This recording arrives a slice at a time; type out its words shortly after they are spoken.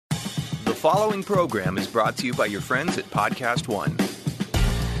The following program is brought to you by your friends at Podcast One.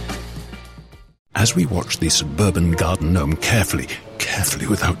 As we watch the suburban garden gnome carefully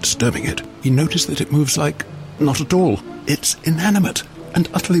without disturbing it, we notice that it moves like not at all. It's inanimate and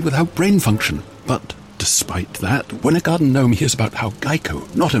utterly without brain function. But despite that, when a garden gnome hears about how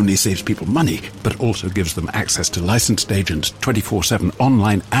Geico not only saves people money, but also gives them access to licensed agents 24/7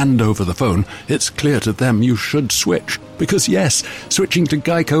 online and over the phone, it's clear to them you should switch. Because yes, switching to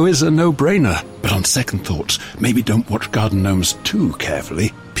Geico is a no-brainer. But on second thoughts, maybe don't watch garden gnomes too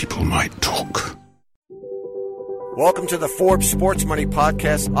carefully. People might talk. Welcome to the Forbes Sports Money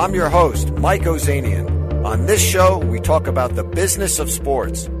Podcast. I'm your host, Mike Ozanian. On this show, we talk about the business of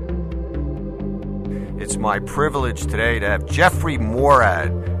sports. It's my privilege today to have Jeffrey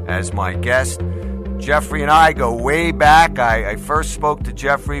Moorad as my guest. Jeffrey and I go way back. I first spoke to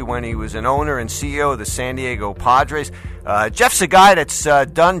Jeffrey when he was an owner and CEO of the San Diego Padres. Jeff's a guy that's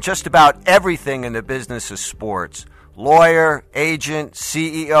done just about everything in the business of sports. Lawyer, agent,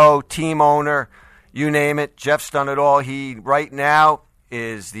 CEO, team owner, you name it. Jeff's done it all. He right now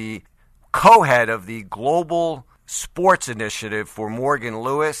is the co-head of the Global Sports Initiative for Morgan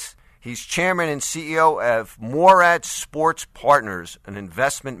Lewis. He's chairman and CEO of Moorad Sports Partners, an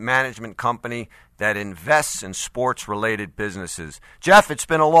investment management company that invests in sports-related businesses. Jeff, it's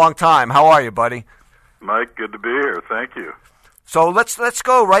been a long time. How are you, buddy? Mike, good to be here. Thank you. So let's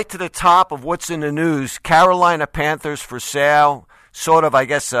go right to the top of what's in the news. Carolina Panthers for sale, sort of, I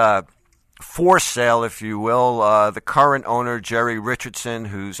guess, for sale, if you will. The current owner, Jerry Richardson,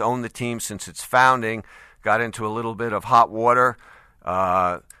 who's owned the team since its founding, got into a little bit of hot water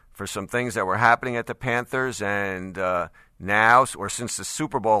for some things that were happening at the Panthers, and now, or since the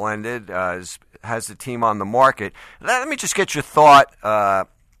Super Bowl ended, has the team on the market. Let me just get your thought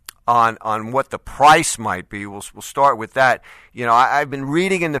on what the price might be. We'll start with that. You know, I've been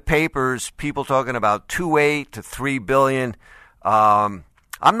reading in the papers people talking about $2.8 to $3 billion. I'm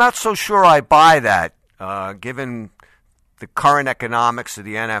not so sure I buy that, given the current economics of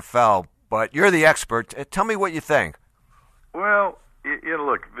the NFL. But you're the expert. Tell me what you think. Well,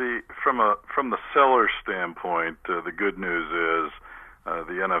 look, from the seller standpoint, the good news is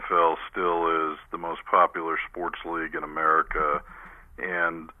the NFL still is the most popular sports league in America,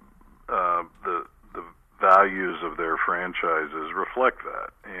 and the values of their franchises reflect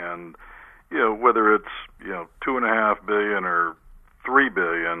that. And whether it's $2.5 billion or $3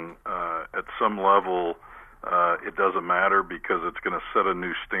 billion, at some level, it doesn't matter because it's going to set a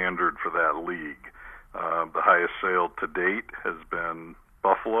new standard for that league. The highest sale to date has been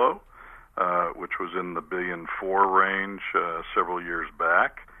Buffalo, which was in the $1.4 billion range several years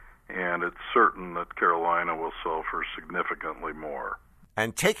back, and it's certain that Carolina will sell for significantly more.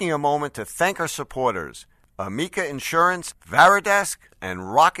 And taking a moment to thank our supporters, Amica Insurance, Varidesk,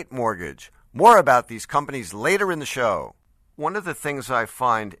 and Rocket Mortgage. More about these companies later in the show. One of the things I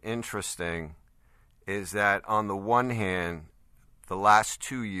find interesting is that on the one hand, the last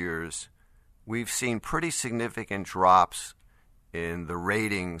 2 years, we've seen pretty significant drops in the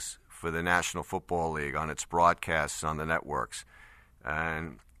ratings for the National Football League on its broadcasts on the networks.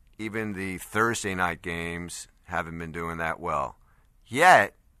 And even the Thursday night games haven't been doing that well.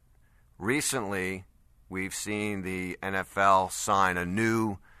 Yet, recently, we've seen the NFL sign a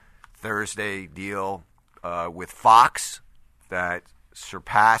new Thursday deal with Fox that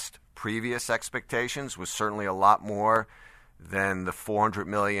surpassed previous expectations, was certainly a lot more than the $400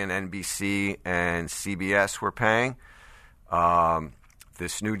 million NBC and CBS were paying.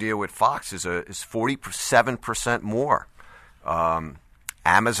 This new deal with Fox is 47% more.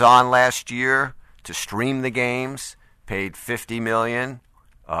 Amazon last year to stream the games paid $50 million.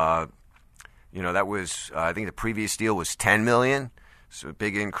 That was I think the previous deal was $10 million, so a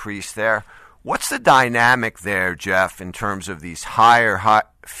big increase there. What's the dynamic there, Jeff, in terms of these higher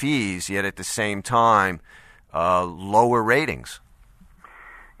fees, yet at the same time lower ratings?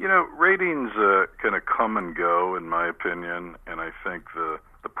 Ratings kind of come and go, in my opinion, and I think the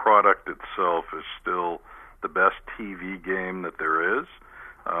product itself is still the best TV game that there is.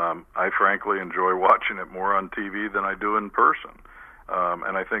 I frankly enjoy watching it more on TV than I do in person,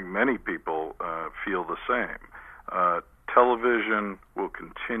 and I think many people feel the same. Television will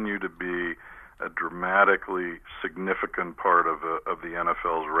continue to be a dramatically significant part of the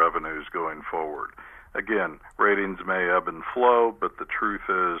NFL's revenues going forward. Again, ratings may ebb and flow, but the truth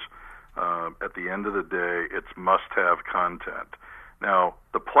is, at the end of the day, it's must-have content. Now,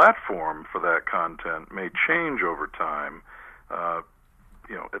 the platform for that content may change over time.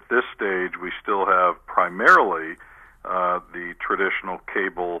 At this stage, we still have primarily the traditional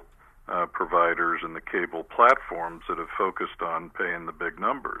cable providers and the cable platforms that have focused on paying the big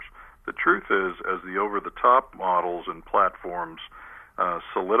numbers. The truth is, as the over-the-top models and platforms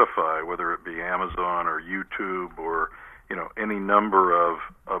solidify, whether it be Amazon or YouTube or any number of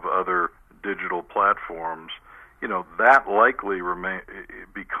other digital platforms, that likely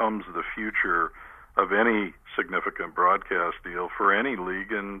becomes the future of any significant broadcast deal for any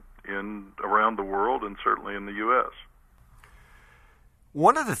league in around the world and certainly in the U.S.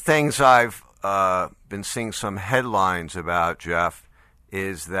 One of the things I've been seeing some headlines about, Jeff,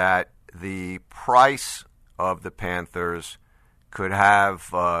 is that the price of the Panthers could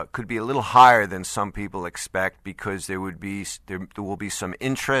be a little higher than some people expect because there will be some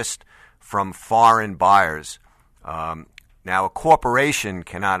interest from foreign buyers. Now, a corporation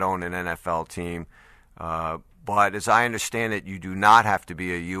cannot own an NFL team, but as I understand it, you do not have to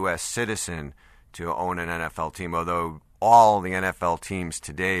be a U.S. citizen to own an NFL team, although all the NFL teams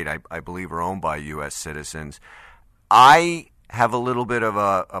to date, I believe, are owned by U.S. citizens. I have a little bit of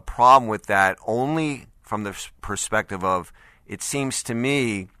a problem with that, only from the perspective of, it seems to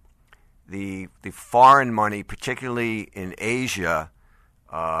me, the foreign money, particularly in Asia,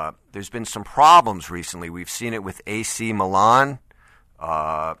 there's been some problems recently. We've seen it with AC Milan,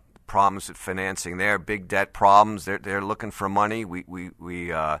 problems with financing there, big debt problems. They're looking for money.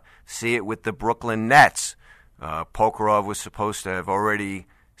 We see it with the Brooklyn Nets. Prokhorov was supposed to have already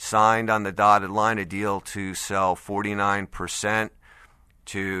signed on the dotted line a deal to sell 49%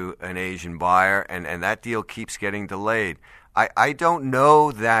 to an Asian buyer, and that deal keeps getting delayed. I don't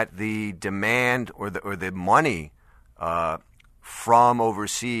know that the demand or the money from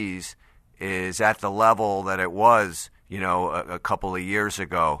overseas is at the level that it was, a couple of years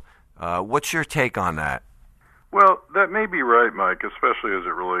ago. What's your take on that? Well, that may be right, Mike, especially as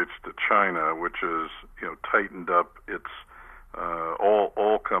it relates to China, which has tightened up its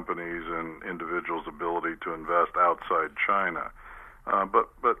all companies and individuals' ability to invest outside China. But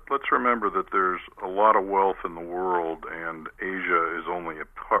let's remember that there's a lot of wealth in the world, and Asia is only a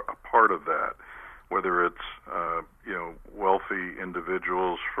part of that. Whether it's wealthy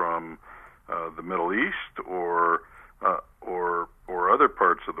individuals from the Middle East or other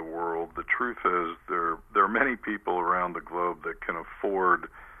parts of the world, the truth is there are many people around the globe that can afford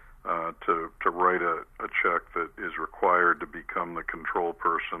to write a check that is required to become the control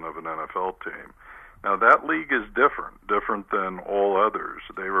person of an NFL team. Now, that league is different than all others.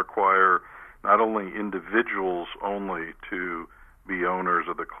 They require not only individuals only to be owners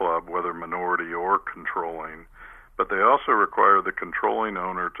of the club, whether minority or controlling, but they also require the controlling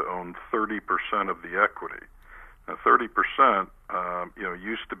owner to own 30% of the equity. Now, 30%,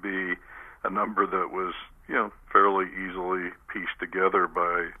 used to be a number that was, fairly easily pieced together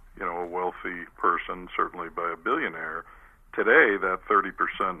by, a wealthy person, certainly by a billionaire. Today, that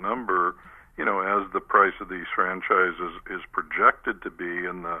 30% number, as the price of these franchises is projected to be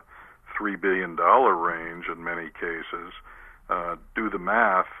in the $3 billion range in many cases, do the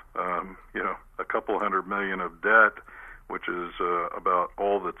math, a couple $100 million of debt, which is about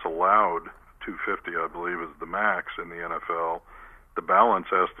all that's allowed. 250, I believe, is the max in the NFL. The balance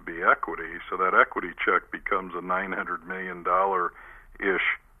has to be equity, so that equity check becomes a $900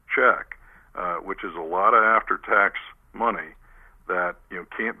 million-ish check, which is a lot of after-tax money that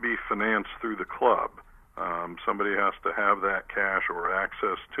can't be financed through the club. Somebody has to have that cash or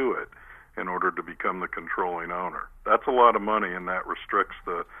access to it in order to become the controlling owner. That's a lot of money, and that restricts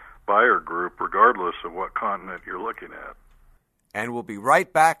the buyer group regardless of what continent you're looking at. And we'll be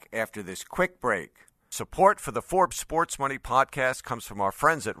right back after this quick break. Support for the Forbes Sports Money podcast comes from our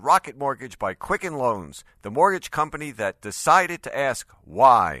friends at Rocket Mortgage by Quicken Loans, the mortgage company that decided to ask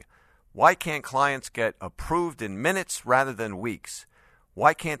why. Why can't clients get approved in minutes rather than weeks?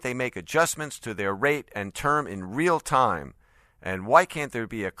 Why can't they make adjustments to their rate and term in real time? And why can't there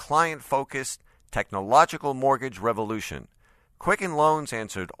be a client-focused, technological mortgage revolution? Quicken Loans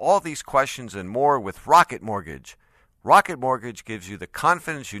answered all these questions and more with Rocket Mortgage. Rocket Mortgage gives you the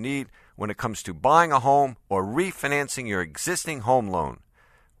confidence you need when it comes to buying a home or refinancing your existing home loan.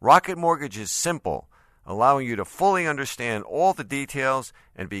 Rocket Mortgage is simple, allowing you to fully understand all the details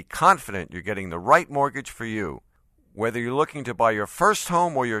and be confident you're getting the right mortgage for you. Whether you're looking to buy your first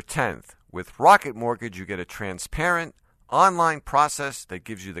home or your 10th, with Rocket Mortgage you get a transparent, online process that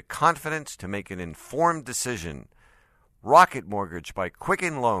gives you the confidence to make an informed decision. Rocket Mortgage by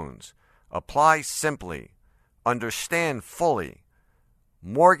Quicken Loans. Apply simply. Understand fully.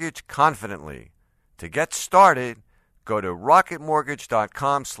 Mortgage confidently. To get started, go to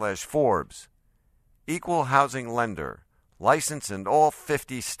rocketmortgage.com/Forbes. Equal housing lender. Licensed in all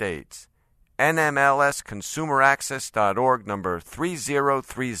 50 states. NMLSconsumeraccess.org number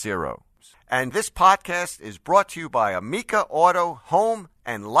 3030. And this podcast is brought to you by Amica Auto, Home,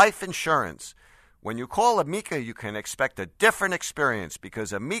 and Life Insurance. When you call Amica, you can expect a different experience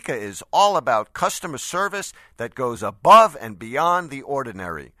because Amica is all about customer service that goes above and beyond the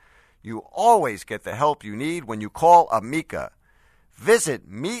ordinary. You always get the help you need when you call Amica.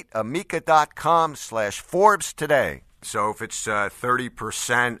 Visit meetamica.com/Forbes today. So if it's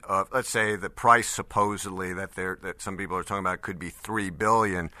 30% of, let's say, the price supposedly that some people are talking about could be $3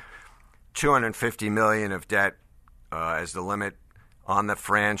 billion, $250 million of debt as the limit on the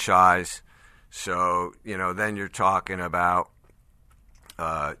franchise. So, then you're talking about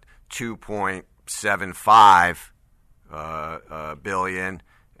 2.75 billion,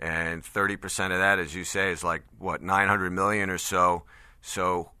 and 30% of that, as you say, is like, what, 900 million or so.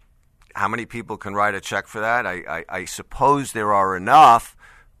 So how many people can write a check for that? I suppose there are enough,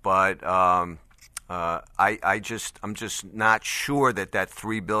 but I'm just not sure that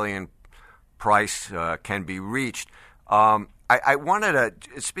 $3 billion price can be reached. I wanted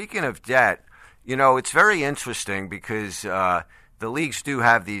to, speaking of debt, it's very interesting because the leagues do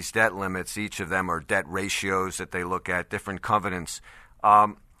have these debt limits. Each of them are debt ratios that they look at, different covenants.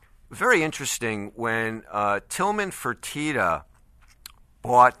 Very interesting when Tillman Fertitta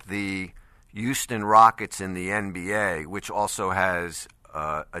bought the Houston Rockets in the NBA, which also has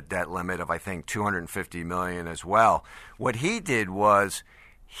a debt limit of, I think, $250 million as well. What he did was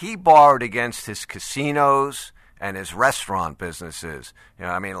he borrowed against his casinos and his restaurant businesses. It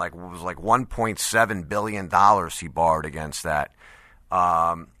was like $1.7 billion he borrowed against that.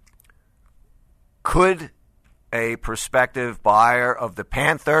 Could a prospective buyer of the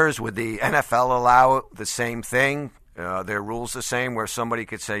Panthers, would the NFL allow the same thing? Their rules the same, where somebody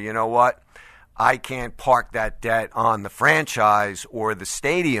could say, you know what, I can't park that debt on the franchise or the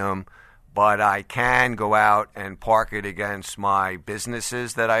stadium, but I can go out and park it against my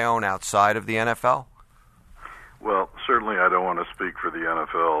businesses that I own outside of the NFL? Well, certainly I don't want to speak for the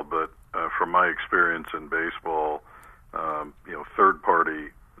NFL, but from my experience in baseball,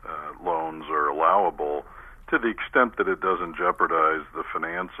 third-party loans are allowable to the extent that it doesn't jeopardize the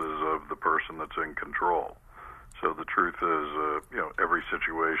finances of the person that's in control. So the truth is, every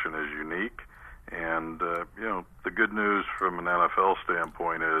situation is unique, and the good news from an NFL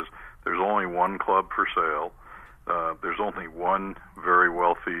standpoint is there's only one club for sale. There's only one very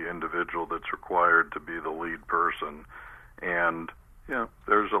wealthy individual that's required to be the lead person, and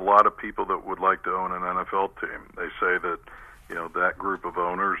there's a lot of people that would like to own an NFL team. They say that that group of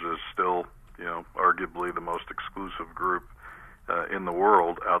owners is still arguably the most exclusive group in the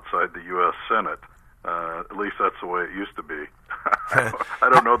world outside the U.S. Senate. At least that's the way it used to be. I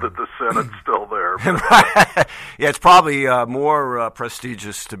don't know that the Senate's still there. Yeah, it's probably more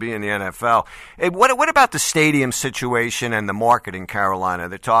prestigious to be in the NFL. Hey, what about the stadium situation and the market in Carolina?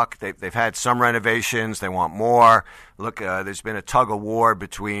 They've had some renovations. They want more. Look, there's been a tug of war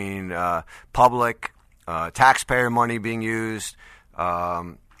between public taxpayer money being used.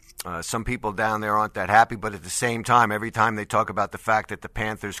 Some people down there aren't that happy, but at the same time, every time they talk about the fact that the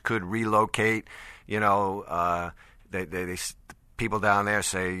Panthers could relocate, people down there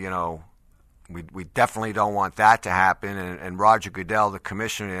say, we definitely don't want that to happen. And Roger Goodell, the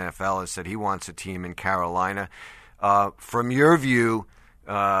commissioner of the NFL, has said he wants a team in Carolina. From your view,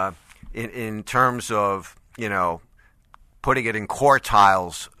 in terms of, putting it in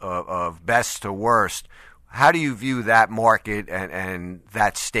quartiles of best to worst, how do you view that market and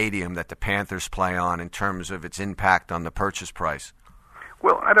that stadium that the Panthers play on in terms of its impact on the purchase price?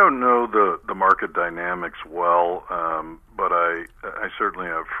 Well, I don't know the market dynamics well, but I certainly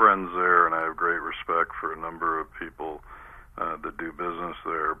have friends there, and I have great respect for a number of people that do business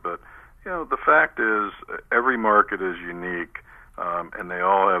there. But, the fact is every market is unique, and they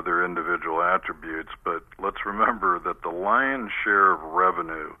all have their individual attributes. But let's remember that the lion's share of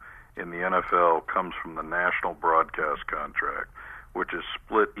revenue in the NFL comes from the national broadcast contract, which is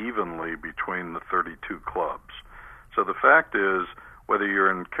split evenly between the 32 clubs. So the fact is, whether you're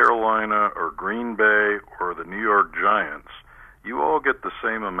in Carolina or Green Bay or the New York Giants, you all get the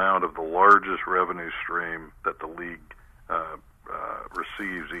same amount of the largest revenue stream that the league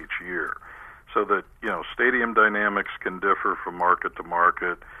receives each year. So that, stadium dynamics can differ from market to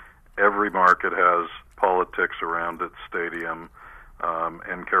market. Every market has politics around its stadium.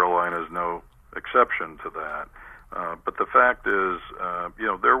 And Carolina is no exception to that. But the fact is,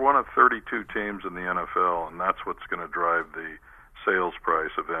 they're one of 32 teams in the NFL, and that's what's going to drive the sales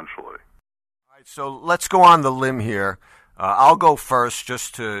price eventually. All right, so let's go on the limb here. I'll go first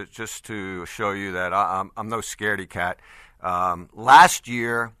just to show you that I'm no scaredy cat. Last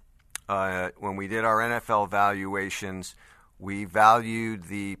year, when we did our NFL valuations, we valued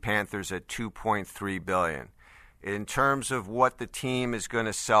the Panthers at $2.3 billion. In terms of what the team is going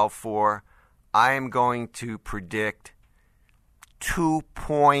to sell for, I am going to predict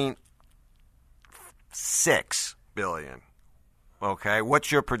 $2.6 billion. Okay,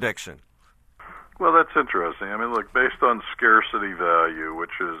 what's your prediction? Well, that's interesting. I mean, look, based on scarcity value,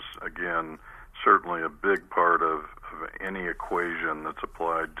 which is, again, certainly a big part of any equation that's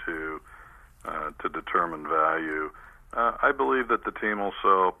applied to determine value, I believe that the team will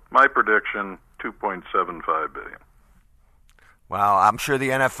sell, my prediction, $2.75 billion. Well, I'm sure the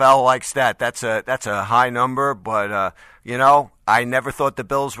NFL likes that. That's a high number, but I never thought the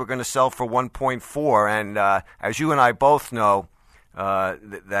Bills were going to sell for 1.4. And as you and I both know,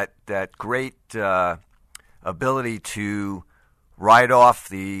 that great ability to write off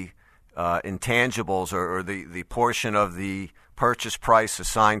the intangibles or the portion of the purchase price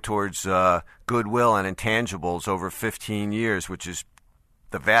assigned towards goodwill and intangibles over 15 years, which is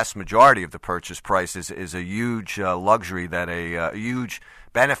the vast majority of the purchase price, is a huge luxury, that a huge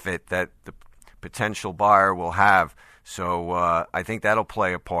benefit that the potential buyer will have. So I think that'll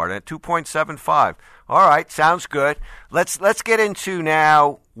play a part. At 2.75, all right, sounds good. Let's get into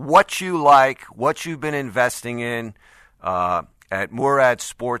now what you like, what you've been investing in at Moorad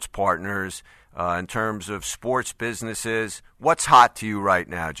Sports Partners in terms of sports businesses. What's hot to you right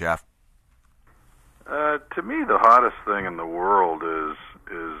now, Jeff? To me, the hottest thing in the world is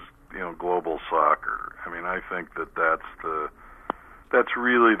global soccer. I mean, I think that's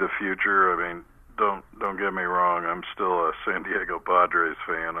really the future. I mean, don't get me wrong, I'm still a San Diego Padres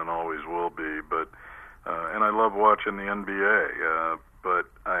fan and always will be, but and I love watching the NBA. But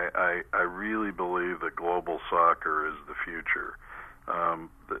I really believe that global soccer is the future.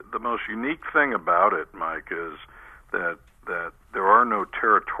 The most unique thing about it, Mike, is that there are no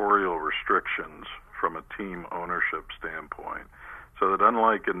territorial restrictions from a team ownership standpoint. So that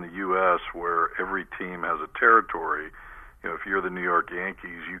unlike in the U.S., where every team has a territory, if you're the New York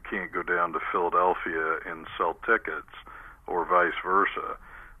Yankees, you can't go down to Philadelphia and sell tickets, or vice versa.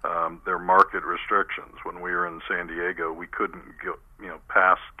 There are market restrictions. When we were in San Diego, we couldn't go,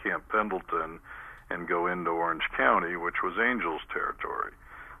 past Camp Pendleton and go into Orange County, which was Angels territory.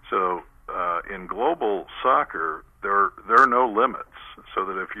 So in global soccer, there are no limits. So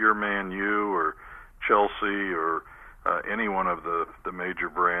that if you're Man U or Chelsea or any one of the major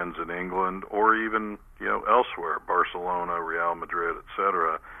brands in England, or even elsewhere, Barcelona, Real Madrid,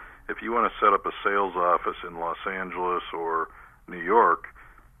 etc., if you want to set up a sales office in Los Angeles or New York,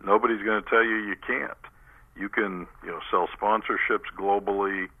 nobody's going to tell you can't. You can sell sponsorships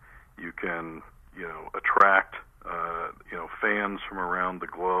globally. You can attract fans from around the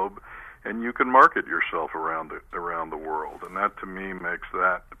globe, and you can market yourself around the world. And that, to me, makes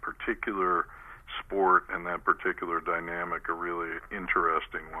that particular sport and that particular dynamic a really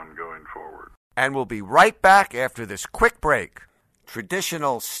interesting one going forward. And we'll be right back after this quick break.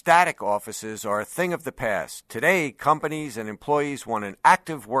 Traditional static offices are a thing of the past. Today, companies and employees want an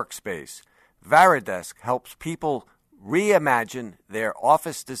active workspace. Varidesk helps people reimagine their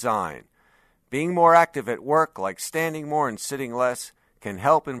office design. Being more active at work, like standing more and sitting less, can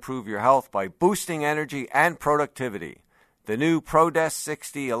help improve your health by boosting energy and productivity. The new ProDesk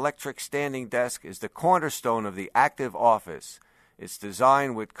 60 electric standing desk is the cornerstone of the active office. It's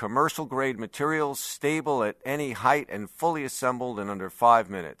designed with commercial-grade materials, stable at any height, and fully assembled in under 5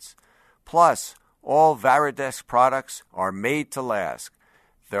 minutes. Plus, all Varidesk products are made to last.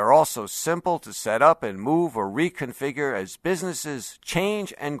 They're also simple to set up and move or reconfigure as businesses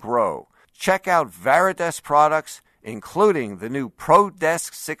change and grow. Check out Varidesk products, including the new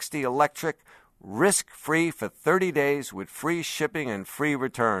ProDesk 60 electric, risk-free for 30 days with free shipping and free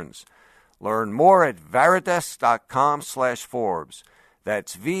returns. Learn more at varidesk.com/Forbes.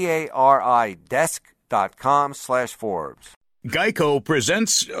 That's VARIDesk.com/Forbes. Geico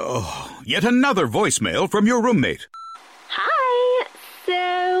presents yet another voicemail from your roommate. Hi.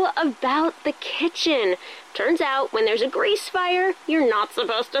 So, about the kitchen. Turns out when there's a grease fire, you're not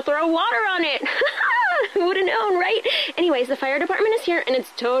supposed to throw water on it. Who would have known, right? Anyways, the fire department is here, and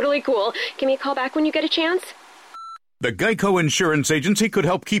it's totally cool. Give me a call back when you get a chance. The Geico Insurance Agency could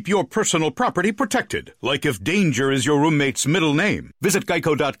help keep your personal property protected, like if danger is your roommate's middle name. Visit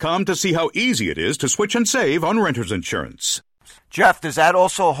geico.com to see how easy it is to switch and save on renter's insurance. There does that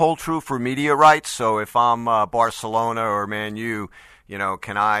also hold true for media rights? So if I'm Barcelona or Man U,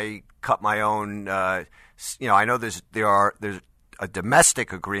 can I cut my own? I know there's a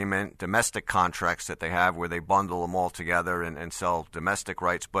domestic agreement, domestic contracts that they have where they bundle them all together and sell domestic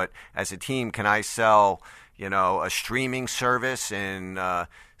rights. But as a team, can I sell a streaming service in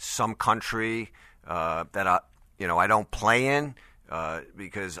some country that I don't play in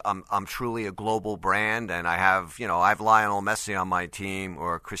because I'm truly a global brand, and I have Lionel Messi on my team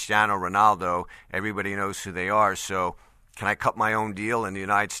or Cristiano Ronaldo. Everybody knows who they are. So can I cut my own deal in the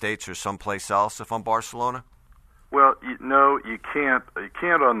United States or someplace else if I'm Barcelona? Well, no, you can't. You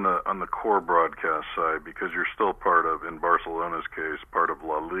can't on the core broadcast side because you're still part of, in Barcelona's case, part of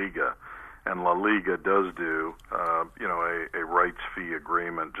La Liga, and La Liga does do, a rights fee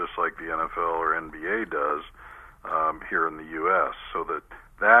agreement just like the NFL or NBA does here in the U.S. So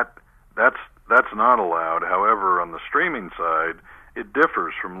that's not allowed. However, on the streaming side, it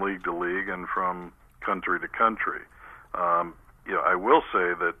differs from league to league and from country to country. I will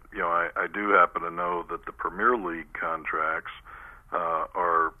say that I do happen to know that the Premier League contracts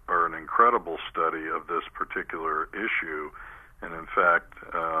are an incredible study of this particular issue, and in fact,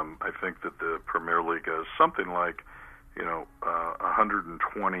 I think that the Premier League has something like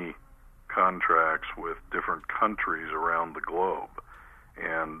 120 contracts with different countries around the globe,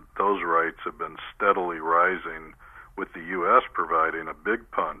 and those rights have been steadily rising, with the U.S. providing a big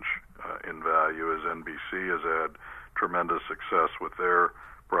punch in value as NBC has had tremendous success with their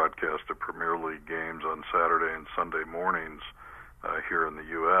broadcast of Premier League games on Saturday and Sunday mornings here in the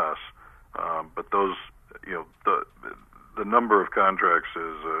U.S. But those, the number of contracts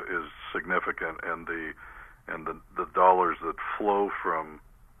is significant, and the dollars that flow from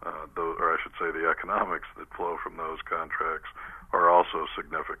those, or I should say, the economics that flow from those contracts are also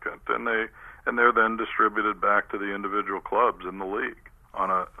significant, and they're then distributed back to the individual clubs in the league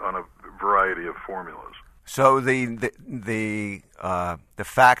on a variety of formulas. So the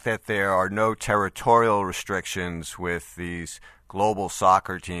fact that there are no territorial restrictions with these global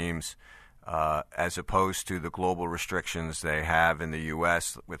soccer teams, as opposed to the global restrictions they have in the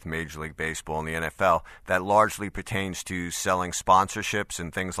U.S. with Major League Baseball and the NFL, that largely pertains to selling sponsorships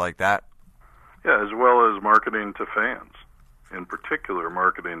and things like that? Yeah, as well as marketing to fans, in particular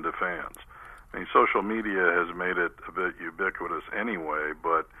marketing to fans. I mean, social media has made it a bit ubiquitous anyway,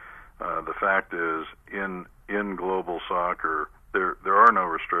 but the fact is, in global soccer, there are no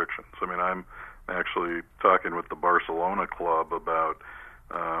restrictions. I mean, I'm actually talking with the Barcelona club about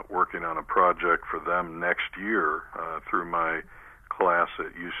working on a project for them next year through my class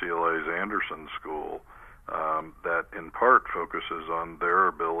at UCLA's Anderson School that in part focuses on their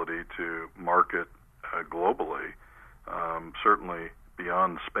ability to market globally, certainly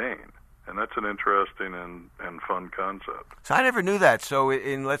beyond Spain. And that's an interesting and fun concept. So I never knew that. So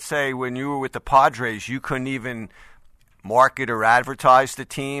let's say when you were with the Padres, you couldn't even market or advertise the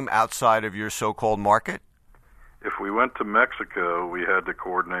team outside of your so-called market? If we went to Mexico, we had to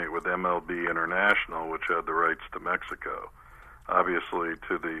coordinate with MLB International, which had the rights to Mexico. Obviously,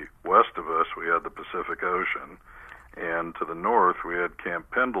 to the west of us, we had the Pacific Ocean, and to the north, we had Camp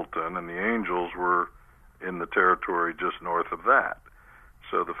Pendleton, and the Angels were in the territory just north of that.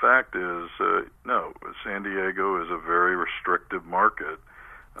 So the fact is, no, San Diego is a very restrictive market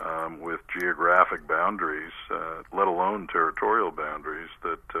with geographic boundaries, let alone territorial boundaries,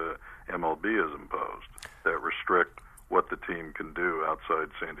 that MLB has imposed that restrict what the team can do outside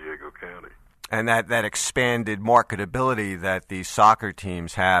San Diego County. And that expanded marketability that these soccer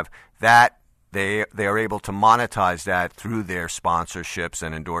teams have, that they are able to monetize that through their sponsorships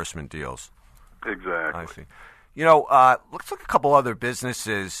and endorsement deals. Exactly. I see. Let's look at a couple other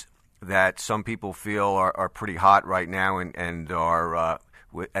businesses that some people feel are pretty hot right now and are,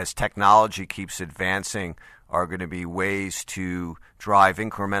 as technology keeps advancing, are going to be ways to drive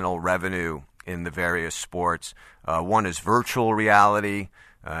incremental revenue in the various sports. One is virtual reality,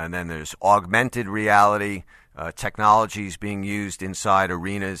 and then there's augmented reality. Technologies being used inside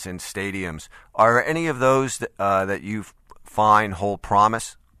arenas and stadiums. Are any of those that you find hold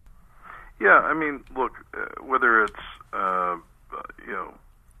promise? Yeah, I mean, look, whether it's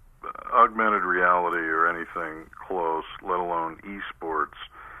augmented reality or anything close, let alone esports,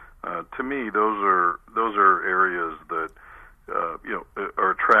 to me, those are areas that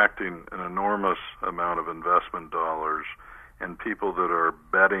are attracting an enormous amount of investment dollars and people that are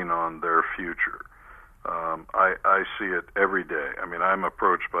betting on their future. I see it every day. I mean, I'm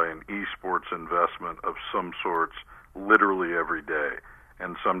approached by an esports investment of some sorts literally every day,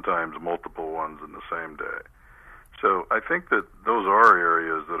 and sometimes multiple ones in the same day. So I think that those are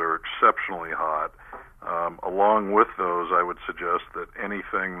areas that are exceptionally hot. Along with those, I would suggest that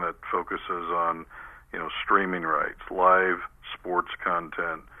anything that focuses on, streaming rights, live sports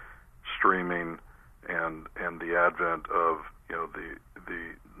content, streaming, and the advent of,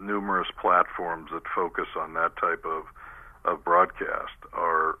 the numerous platforms that focus on that type of broadcast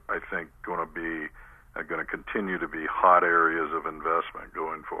are, I think, going to continue to be hot areas of investment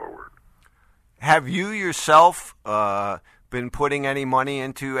going forward. Have you yourself been putting any money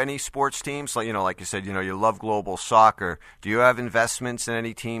into any sports teams? Like like you said, you love global soccer. Do you have investments in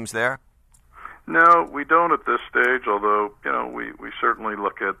any teams there? No, we don't at this stage. Although we certainly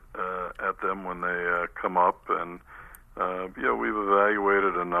look at them when they come up, and we've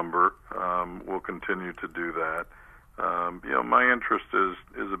evaluated a number. We'll continue to do that. My interest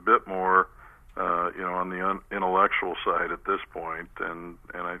is a bit more on the intellectual side at this point, and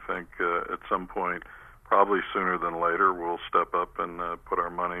I think at some point, probably sooner than later, we'll step up and put our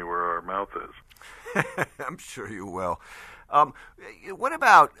money where our mouth is. I'm sure you will. What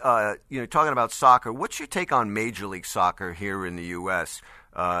about talking about soccer? What's your take on Major League Soccer here in the U.S.?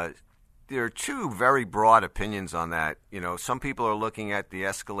 There are two very broad opinions on that. Some people are looking at the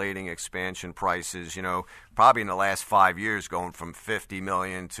escalating expansion prices, probably in the last 5 years going from $50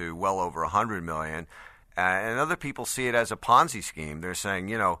 million to well over $100 million. And other people see it as a Ponzi scheme. They're saying,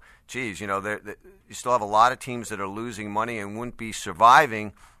 you still have a lot of teams that are losing money and wouldn't be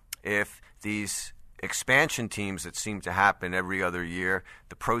surviving if these expansion teams that seem to happen every other year,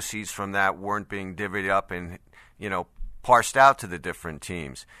 the proceeds from that weren't being divvied up and, parsed out to the different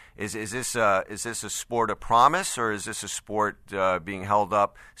teams. Is this a sport of promise, or is this a sport being held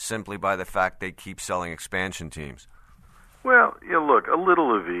up simply by the fact they keep selling expansion teams? Well, look, a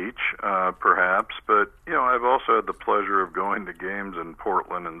little of each, perhaps, but I've also had the pleasure of going to games in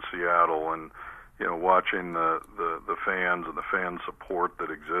Portland and Seattle, and watching the fans and the fan support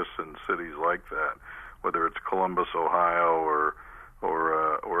that exists in cities like that, whether it's Columbus, Ohio, or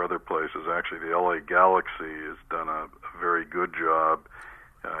other places. Actually, the LA Galaxy has done a very good job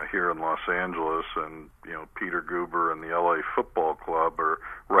here in Los Angeles, and Peter Guber and the LA Football Club are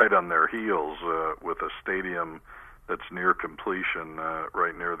right on their heels with a stadium that's near completion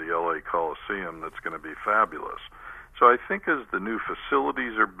right near the LA Coliseum that's going to be fabulous. So I think as the new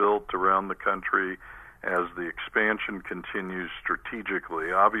facilities are built around the country, as the expansion continues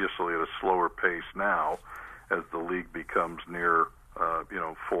strategically, obviously at a slower pace now as the league becomes near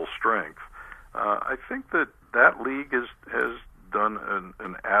full strength, I think that league has done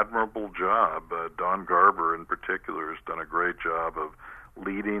an admirable job. Don Garber in particular has done a great job of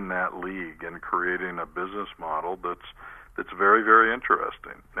leading that league and creating a business model that's very, very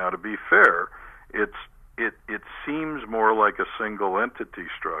interesting. Now, to be fair, it seems more like a single entity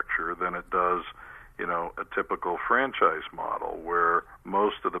structure than it does, a typical franchise model where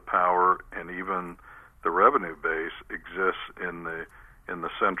most of the power and even the revenue base exists in the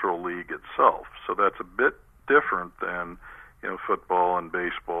central league itself. So that's a bit different than football and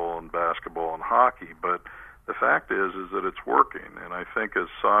baseball and basketball and hockey, but the fact is that it's working. And I think as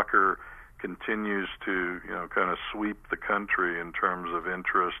soccer continues to kind of sweep the country in terms of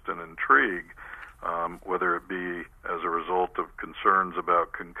interest and intrigue, whether it be as a result of concerns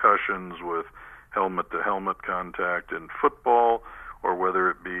about concussions with helmet-to-helmet contact in football, or whether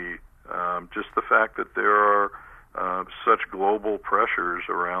it be just the fact that there are such global pressures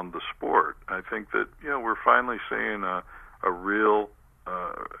around the sport. I think that we're finally seeing a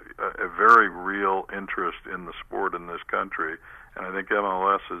very real interest in the sport in this country, and I think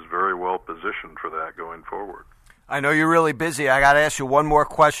MLS is very well positioned for that going forward. I know you're really busy. I got to ask you one more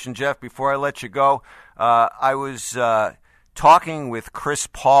question, Jeff, before I let you go. I was talking with Chris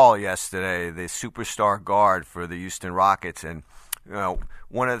Paul yesterday, the superstar guard for the Houston Rockets, and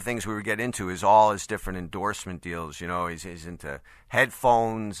one of the things we would get into is all his different endorsement deals. He's into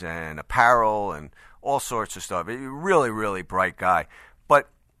headphones and apparel and all sorts of stuff. He's a really, really bright guy. But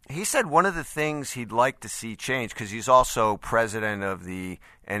he said one of the things he'd like to see change, because he's also president of the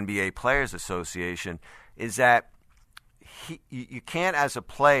NBA Players Association, is that you can't, as a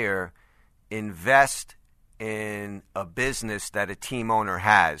player, invest in a business that a team owner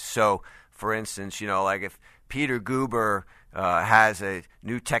has. So, for instance, like if Peter Guber has a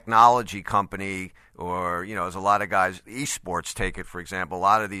new technology company, or, as a lot of guys, esports, take it, for example, a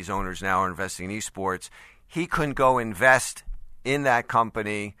lot of these owners now are investing in esports. He couldn't go invest in that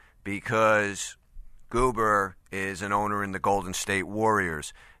company because Guber is an owner in the Golden State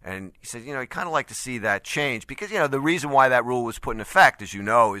Warriors. And he said, he'd kind of like to see that change because, the reason why that rule was put in effect, as you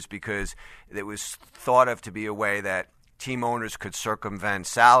know, is because it was thought of to be a way that team owners could circumvent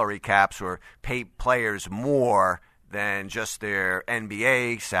salary caps or pay players more than just their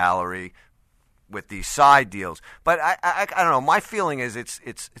NBA salary with these side deals. But I don't know. My feeling is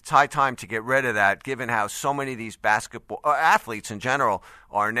it's high time to get rid of that, given how so many of these basketball athletes in general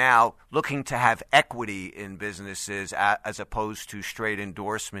are now looking to have equity in businesses as opposed to straight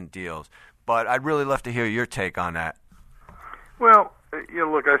endorsement deals. But I'd really love to hear your take on that. Well,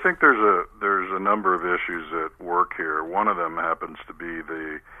 look, I think there's a number of issues at work here. One of them happens to be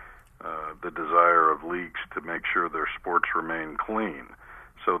the the desire of leagues to make sure their sports remain clean,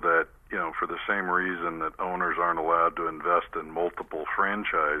 so that, for the same reason that owners aren't allowed to invest in multiple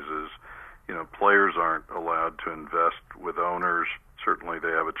franchises, players aren't allowed to invest with owners. Certainly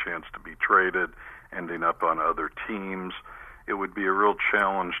they have a chance to be traded, ending up on other teams. It would be a real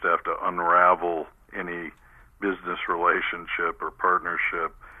challenge to have to unravel any business relationship or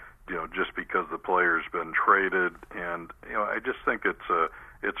partnership, just because the player's been traded. And, I just think it's a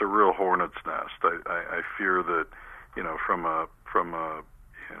real hornet's nest. I fear that, from a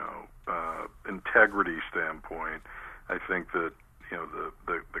integrity standpoint, I think that,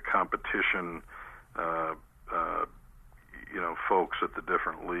 the competition, folks at the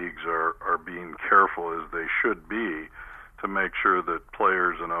different leagues are being careful, as they should be, to make sure that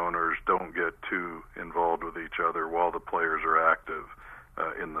players and owners don't get too involved with each other while the players are active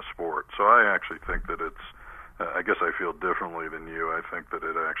in the sport. So I actually think that I guess I feel differently than you. I think that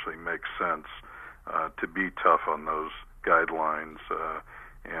it actually makes sense to be tough on those guidelines.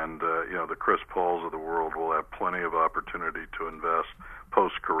 The Chris Pauls of the world will have plenty of opportunity to invest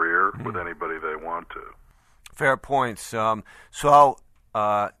post-career with anybody they want to. Fair points.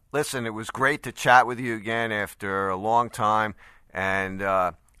 Listen, it was great to chat with you again after a long time. And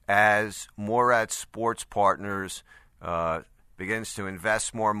as Moorad Sports Partners begins to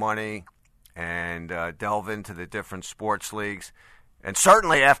invest more money and delve into the different sports leagues, and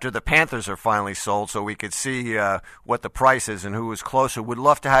certainly after the Panthers are finally sold, so we could see what the price is and who is closer, we'd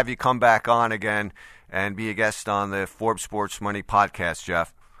love to have you come back on again and be a guest on the Forbes Sports Money podcast,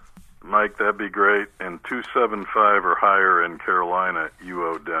 Jeff. Mike, that'd be great. And 275 or higher in Carolina, you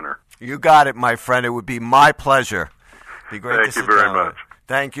owe dinner. You got it, my friend. It would be my pleasure. Be great to sit down. Thank you very much.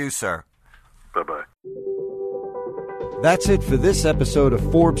 Thank you, sir. Bye-bye. That's it for this episode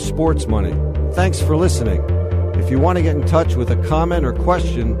of Forbes Sports Money. Thanks for listening. If you want to get in touch with a comment or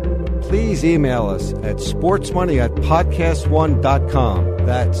question, please email us at sportsmoney@podcastone.com.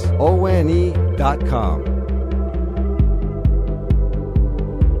 That's ONE.com.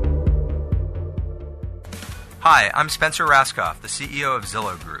 Hi, I'm Spencer Raskoff, the CEO of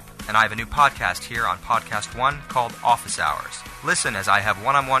Zillow Group, and I have a new podcast here on Podcast One called Office Hours. Listen as I have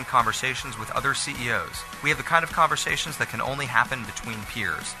one-on-one conversations with other CEOs. We have the kind of conversations that can only happen between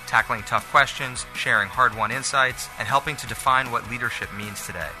peers, tackling tough questions, sharing hard-won insights, and helping to define what leadership means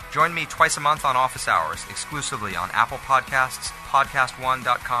today. Join me twice a month on Office Hours, exclusively on Apple Podcasts,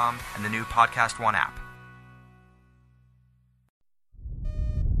 PodcastOne.com, and the new Podcast One app.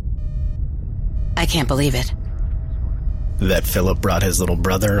 I can't believe it. That Philip brought his little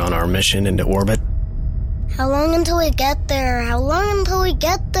brother on our mission into orbit? How long until we get there? How long until we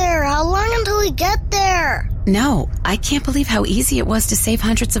get there? How long until we get there? No, I can't believe how easy it was to save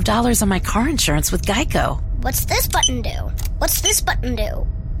hundreds of dollars on my car insurance with Geico. What's this button do? What's this button do?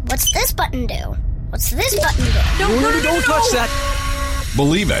 What's this button do? What's this button do? No, don't touch that!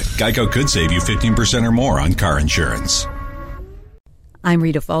 Believe it, Geico could save you 15% or more on car insurance. I'm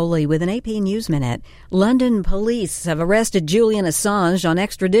Rita Foley with an AP News Minute. London police have arrested Julian Assange on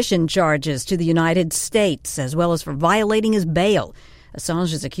extradition charges to the United States, as well as for violating his bail.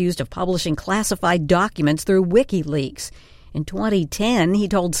 Assange is accused of publishing classified documents through WikiLeaks. In 2010, he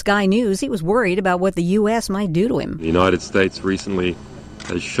told Sky News he was worried about what the U.S. might do to him. The United States recently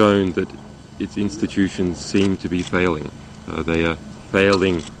has shown that its institutions seem to be failing. They are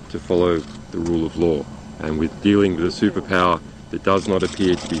failing to follow the rule of law. And with dealing with a superpower that does not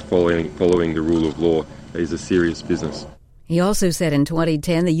appear to be following the rule of law is a serious business. He also said in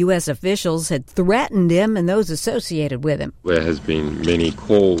 2010 the U.S. officials had threatened him and those associated with him. There has been many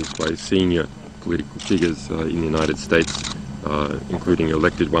calls by senior political figures in the United States, including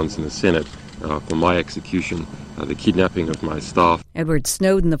elected ones in the Senate, for my execution, the kidnapping of my staff. Edward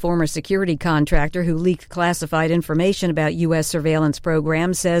Snowden, the former security contractor who leaked classified information about U.S. surveillance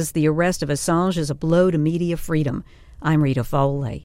programs, says the arrest of Assange is a blow to media freedom. I'm Rita Foley.